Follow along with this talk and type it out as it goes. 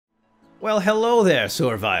Well, hello there,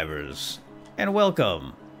 survivors, and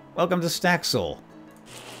welcome. Welcome to Staxel.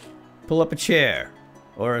 Pull up a chair,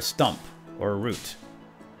 or a stump, or a root,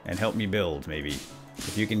 and help me build, maybe.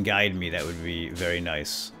 If you can guide me, that would be very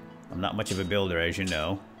nice. I'm not much of a builder, as you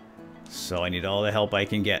know, so I need all the help I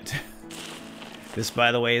can get. This,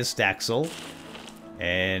 by the way, is Staxel,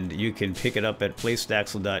 and you can pick it up at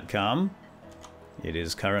playstaxel.com. It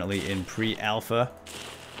is currently in pre-alpha.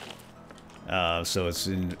 So it's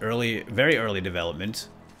in very early development,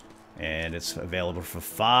 and it's available for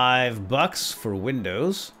 $5 for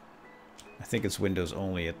Windows. I think it's Windows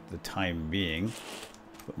only at the time being,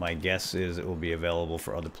 but my guess is it will be available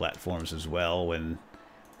for other platforms as well when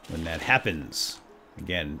that happens.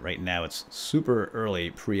 Again, right now it's super early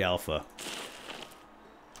pre-alpha,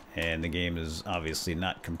 and the game is obviously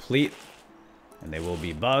not complete, and there will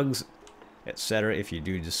be bugs, etc. if you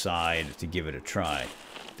do decide to give it a try.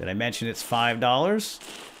 Did I mention it's $5?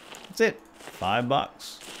 That's it.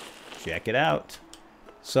 $5. Check it out.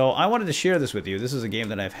 So I wanted to share this with you. This is a game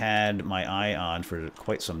that I've had my eye on for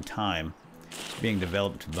quite some time. It's being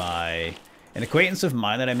developed by an acquaintance of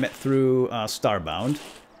mine that I met through Starbound.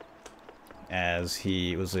 As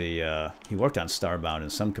he was he worked on Starbound in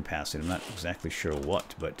some capacity. I'm not exactly sure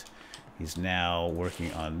what, but he's now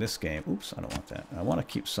working on this game. Oops, I don't want that. I want to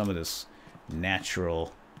keep some of this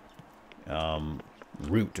natural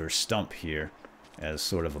root or stump here as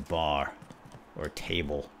sort of a bar or a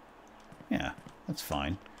table. Yeah, that's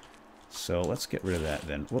fine. So let's get rid of that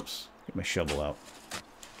then. Whoops, get my shovel out.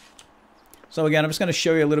 So again, I'm just going to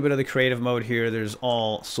show you a little bit of the creative mode here. There's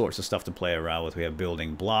all sorts of stuff to play around with. We have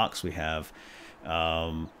building blocks, we have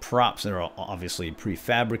props that are obviously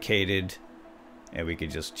prefabricated, and we could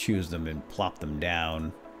just choose them and plop them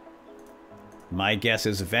down. My guess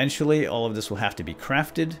is eventually all of this will have to be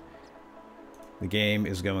crafted. The game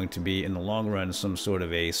is going to be, in the long run, some sort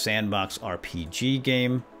of a sandbox RPG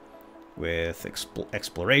game with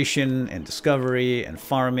exploration and discovery and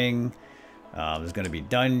farming. There's going to be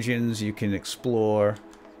dungeons you can explore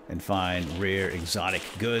and find rare exotic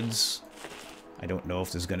goods. I don't know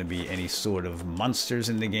if there's going to be any sort of monsters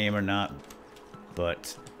in the game or not,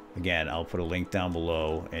 but again, I'll put a link down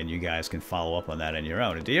below and you guys can follow up on that on your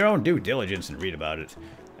own. And do your own due diligence and read about it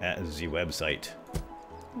at the website.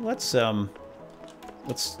 Let's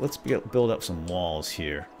build up some walls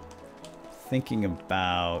here. Thinking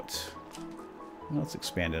about... Let's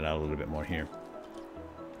expand it out a little bit more here.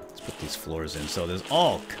 Let's put these floors in. So there's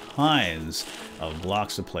all kinds of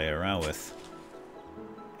blocks to play around with.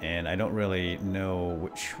 And I don't really know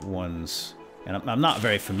which ones... And I'm not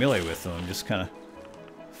very familiar with them. I'm just kind of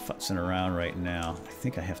futzing around right now. I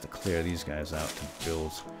think I have to clear these guys out to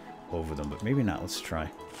build over them. But maybe not. Let's try.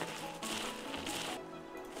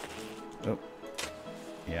 Oh.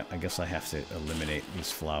 Yeah, I guess I have to eliminate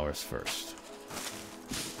these flowers first.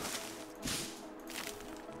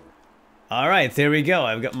 Alright, there we go.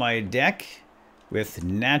 I've got my deck with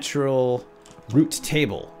natural root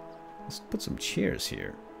table. Let's put some chairs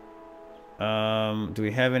here. Do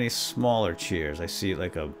we have any smaller chairs? I see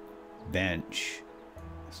like a bench.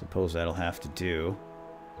 I suppose that'll have to do.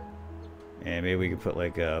 And maybe we could put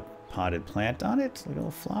like a potted plant on it, like a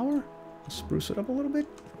little flower. Spruce it up a little bit.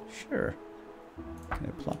 Sure. Can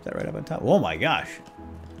I plop that right up on top? Oh my gosh!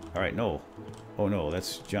 Alright, no. Oh no,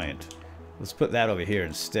 that's giant. Let's put that over here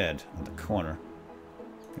instead, on the corner.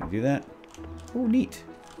 Can I do that? Oh, neat.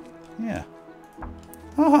 Yeah.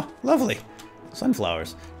 Oh, lovely.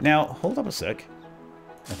 Sunflowers. Now, hold up a sec.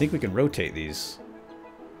 I think we can rotate these.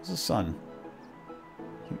 There's the sun.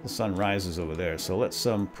 I think the sun rises over there, so let's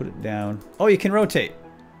put it down. Oh, you can rotate!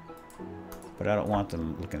 But I don't want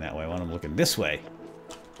them looking that way. I want them looking this way.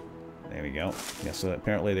 There we go. Yeah, so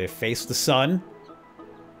apparently they face the sun.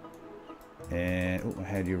 And ooh, I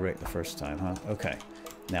had you right the first time, huh? Okay.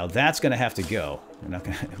 Now that's gonna have to go. We're not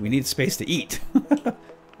gonna. We need space to eat.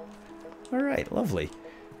 All right, lovely.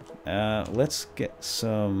 Let's get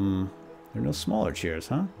some. There are no smaller chairs,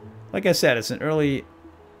 huh? Like I said, it's an early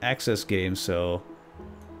access game, so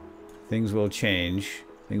things will change.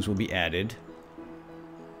 Things will be added.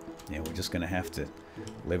 Yeah, we're just gonna have to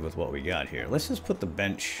live with what we got here. Let's just put the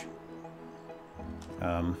bench.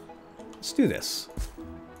 Let's do this.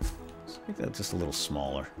 Let's make that just a little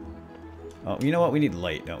smaller. Oh, you know what? We need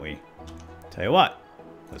light, don't we? Tell you what.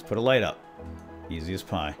 Let's put a light up. Easy as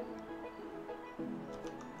pie.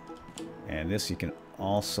 And this you can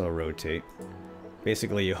also rotate.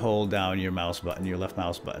 Basically, you hold down your mouse button, your left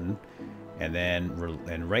mouse button, and then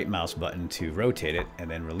right mouse button to rotate it, and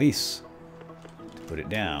then release to put it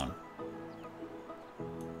down.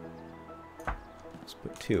 Let's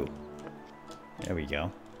put 2. There we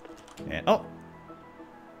go. And oh,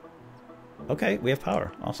 Okay, we have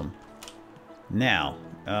power. Awesome. Now,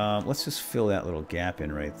 let's just fill that little gap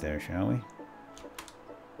in right there, shall we?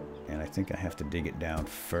 And I think I have to dig it down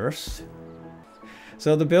first.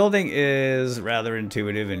 So the building is rather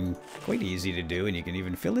intuitive and quite easy to do, and you can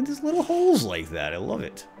even fill in these little holes like that. I love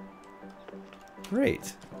it.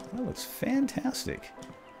 Great. That looks fantastic.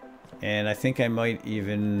 And I think I might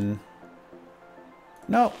even...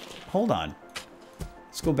 No, hold on.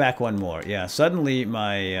 Let's go back one more. Yeah, suddenly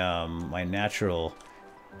my my natural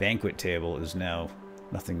banquet table is now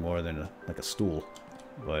nothing more than like a stool.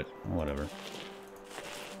 But whatever.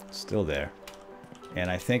 Still there.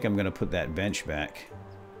 And I think I'm going to put that bench back.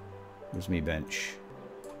 Where's me bench?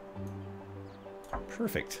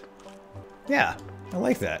 Perfect. Yeah, I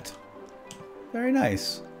like that. Very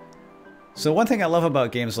nice. So one thing I love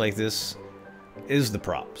about games like this is the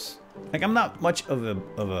props. Like, I'm not much of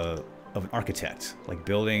an architect, like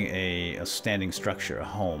building a standing structure, a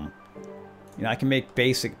home. You know, I can make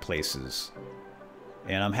basic places,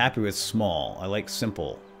 and I'm happy with small. I like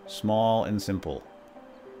simple, small and simple,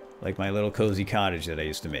 like my little cozy cottage that I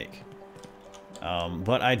used to make.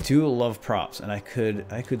 But I do love props, and I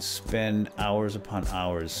could spend hours upon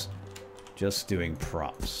hours just doing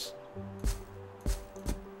props.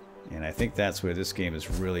 And I think that's where this game is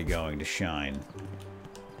really going to shine,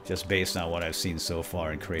 just based on what I've seen so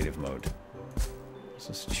far in creative mode. Let's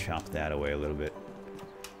just chop that away a little bit.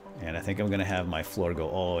 And I think I'm going to have my floor go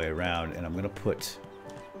all the way around, and I'm going to put...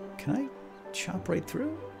 Can I chop right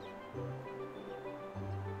through?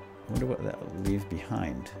 I wonder what that will leave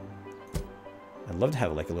behind. I'd love to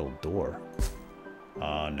have like a little door.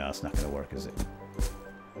 Oh, no, it's not going to work, is it?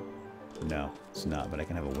 No, it's not, but I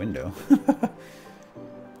can have a window.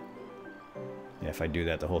 Yeah, if I do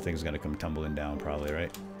that, the whole thing's going to come tumbling down probably,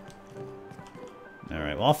 right?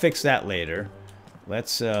 Alright, well, I'll fix that later.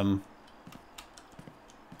 Let's, let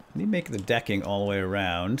me make the decking all the way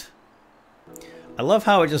around. I love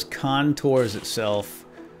how it just contours itself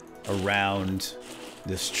around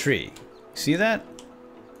this tree. See that?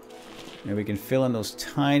 And we can fill in those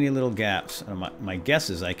tiny little gaps. My guess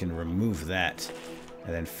is I can remove that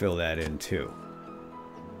and then fill that in too.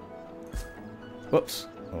 Whoops.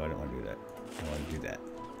 Oh, I don't want to do that. I want to do that.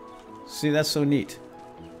 See, that's so neat.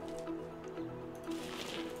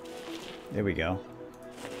 There we go.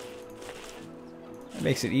 That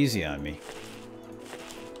makes it easy on me.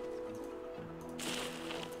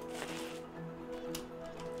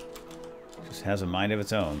 Just has a mind of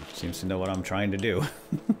its own. Seems to know what I'm trying to do.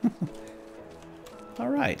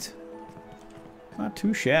 Alright. Not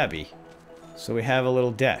too shabby. So we have a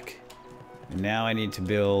little deck. And now I need to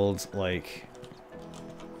build, like,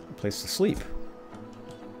 a place to sleep.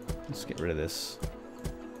 Let's get rid of this.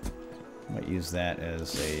 Might use that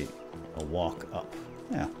as a walk up.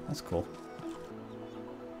 Yeah, that's cool.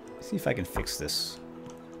 Let's see if I can fix this.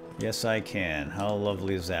 Yes, I can. How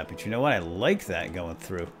lovely is that? But you know what? I like that going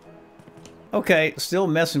through. Okay, still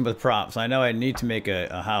messing with props. I know I need to make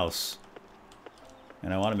a house.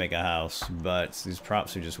 And I want to make a house, but these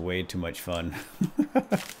props are just way too much fun.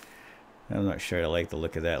 I'm not sure I like the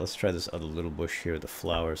look of that. Let's try this other little bush here with the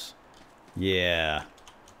flowers. Yeah,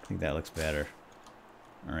 I think that looks better.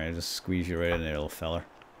 Alright, just squeeze you right in there, little feller.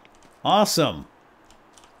 Awesome!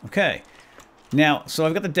 Okay. Now, so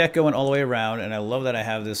I've got the deck going all the way around, and I love that I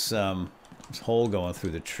have this, this hole going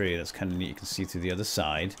through the tree. That's kind of neat. You can see through the other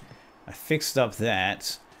side. I fixed up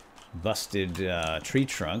that busted tree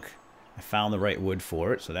trunk. I found the right wood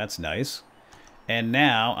for it, so that's nice. And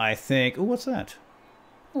now I think... Ooh, what's that?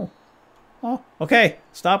 Oh. Oh, okay.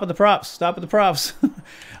 Stop with the props. Stop with the props.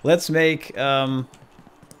 Let's make...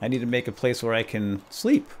 I need to make a place where I can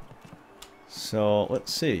sleep. So,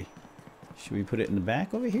 let's see. Should we put it in the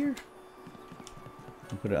back over here?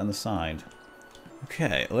 We'll put it on the side.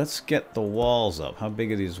 Okay, let's get the walls up. How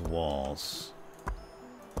big are these walls?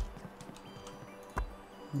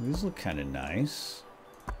 These look kind of nice.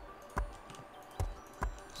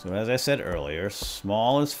 So as I said earlier,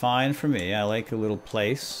 small is fine for me. I like a little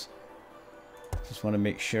place. Just want to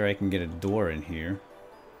make sure I can get a door in here.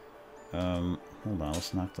 Hold on,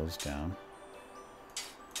 let's knock those down.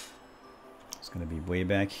 It's going to be way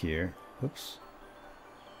back here. Oops.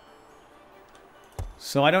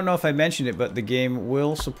 So I don't know if I mentioned it, but the game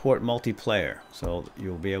will support multiplayer. So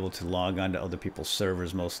you'll be able to log on to other people's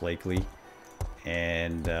servers most likely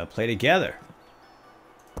and play together.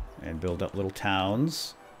 And build up little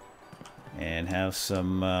towns. And have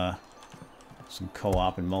some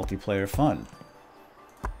co-op and multiplayer fun.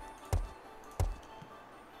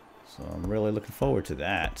 So I'm really looking forward to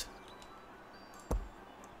that.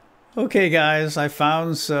 Okay guys, I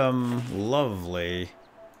found some lovely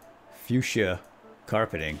fuchsia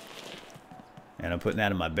carpeting. And I'm putting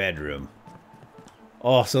that in my bedroom.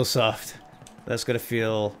 Oh, so soft. That's going to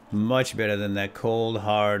feel much better than that cold,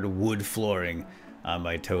 hard wood flooring on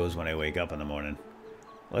my toes when I wake up in the morning.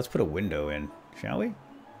 Let's put a window in, shall we?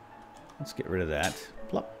 Let's get rid of that.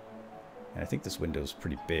 Plop. And I think this window is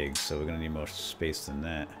pretty big, so we're going to need more space than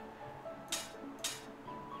that.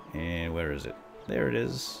 And where is it? There it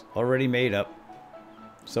is. Already made up.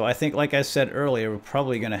 So I think, like I said earlier, we're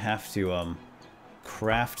probably going to have to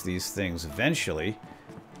craft these things eventually.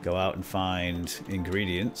 Go out and find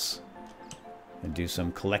ingredients. And do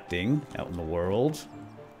some collecting out in the world.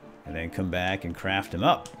 And then come back and craft them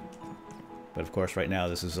up. But of course, right now,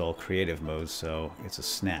 this is all creative mode, so it's a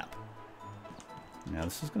snap. Now,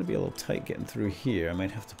 this is going to be a little tight getting through here. I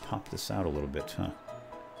might have to pop this out a little bit, huh?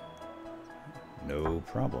 No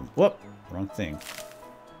problem. Whoop! Wrong thing.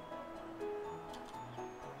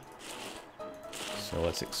 So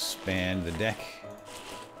let's expand the deck.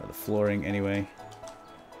 Or the flooring, anyway.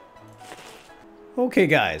 Okay,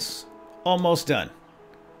 guys. Almost done.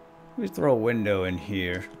 Let me throw a window in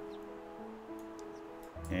here.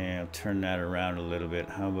 And I'll turn that around a little bit.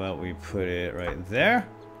 How about we put it right there?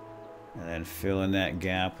 And then fill in that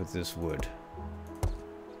gap with this wood.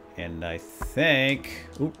 And I think...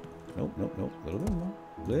 Oop. Nope, nope, nope. A little bit more.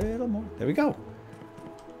 Little more. There we go.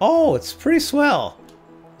 Oh, it's pretty swell.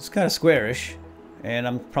 It's kind of squarish. And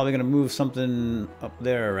I'm probably going to move something up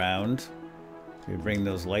there around. Maybe bring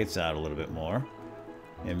those lights out a little bit more.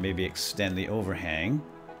 And maybe extend the overhang.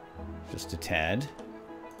 Just a tad.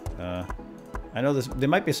 I know there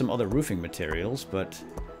might be some other roofing materials, but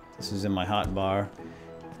this is in my hotbar.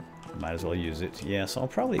 Might as well use it. Yeah, so I'll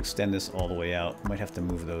probably extend this all the way out. Might have to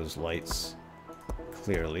move those lights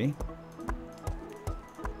clearly.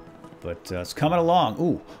 But it's coming along.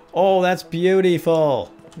 Ooh. Oh, that's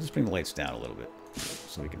beautiful. Just bring the lights down a little bit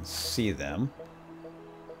so we can see them.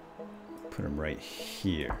 Put them right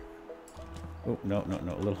here. Oh, no, no,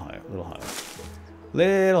 no. A little higher. A little higher.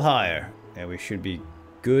 Little higher. And we should be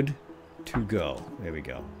good to go. There we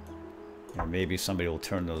go. And maybe somebody will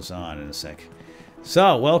turn those on in a sec.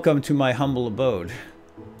 So, welcome to my humble abode.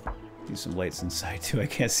 Do some lights inside too. I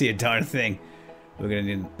can't see a darn thing. We're gonna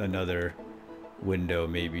need another window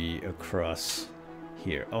maybe across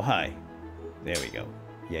here. Oh, hi. There we go.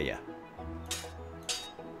 Yeah, yeah.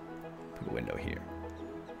 Put a window here.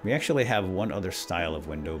 We actually have one other style of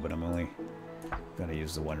window, but I'm only gonna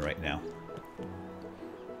use the one right now.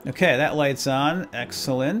 Okay, that light's on.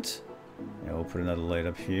 Excellent. And we'll put another light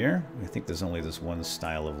up here. I think there's only this one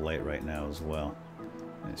style of light right now as well.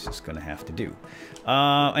 It's just gonna have to do.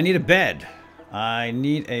 I need a bed. I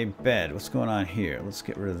need a bed. What's going on here? Let's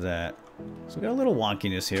get rid of that. So we got a little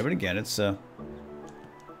wonkiness here, but again, it's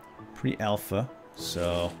pretty alpha,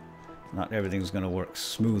 so not everything's gonna work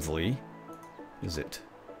smoothly, is it?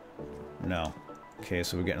 No. Okay,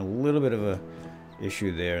 so we're getting a little bit of a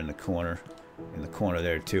issue there in the corner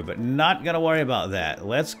there too, but not gonna worry about that.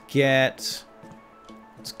 Let's get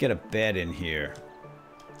a bed in here.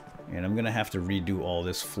 And I'm gonna have to redo all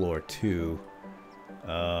this floor too.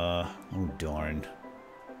 Oh darn.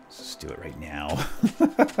 Let's just do it right now.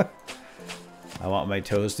 I want my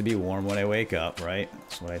toes to be warm when I wake up, right?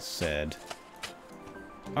 That's what I said.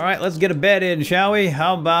 Alright, let's get a bed in, shall we?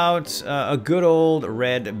 How about a good old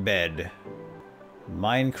red bed?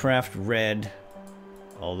 Minecraft red.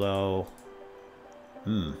 Although...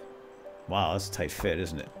 Wow, that's a tight fit,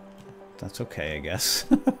 isn't it? That's okay, I guess.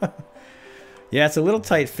 Yeah, it's a little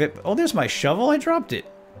tight fit. Oh, there's my shovel. I dropped it.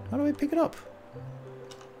 How do I pick it up?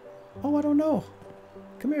 Oh, I don't know.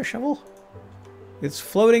 Come here, shovel. It's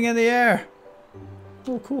floating in the air.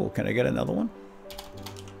 Oh, cool. Can I get another one?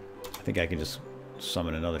 I think I can just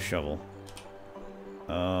summon another shovel.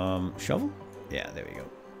 Shovel? Yeah, there we go.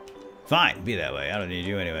 Fine, be that way. I don't need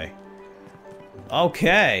you anyway.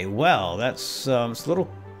 Okay, well, that's it's a little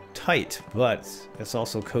tight, but it's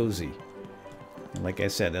also cozy. And like I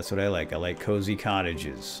said, that's what I like. I like cozy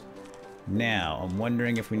cottages. Now, I'm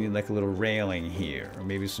wondering if we need like a little railing here, or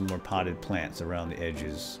maybe some more potted plants around the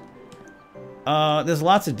edges. There's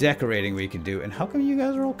lots of decorating we can do, and how come you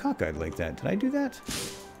guys are all cockeyed like that? Did I do that?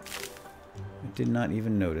 I did not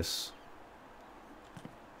even notice.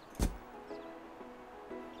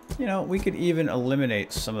 You know, we could even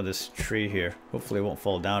eliminate some of this tree here. Hopefully it won't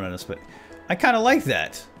fall down on us, but I kind of like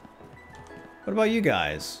that. What about you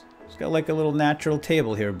guys? It's got like a little natural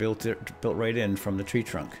table here built right in from the tree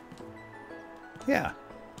trunk. Yeah,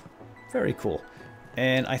 very cool.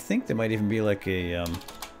 And I think there might even be like a, let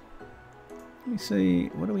me see,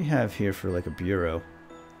 what do we have here for like a bureau?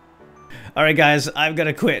 Alright guys, I've got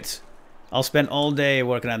to quit. I'll spend all day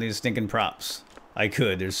working on these stinking props. I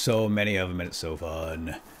could, there's so many of them and it's so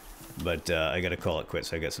fun. But I got to call it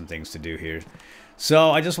quits. I got some things to do here.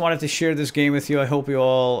 So I just wanted to share this game with you. I hope you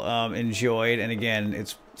all enjoyed. And again,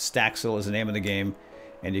 it's Staxel is the name of the game.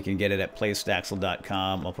 And you can get it at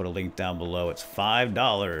playstaxel.com. I'll put a link down below. It's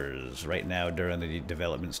 $5 right now during the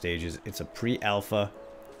development stages. It's a pre-alpha.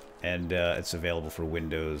 And it's available for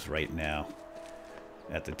Windows right now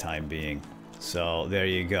at the time being. So there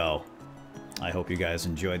you go. I hope you guys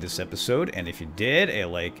enjoyed this episode. And if you did, a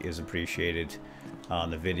like is appreciated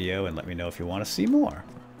on the video. And let me know if you want to see more.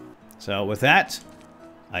 So with that,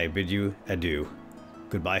 I bid you adieu.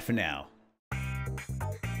 Goodbye for now.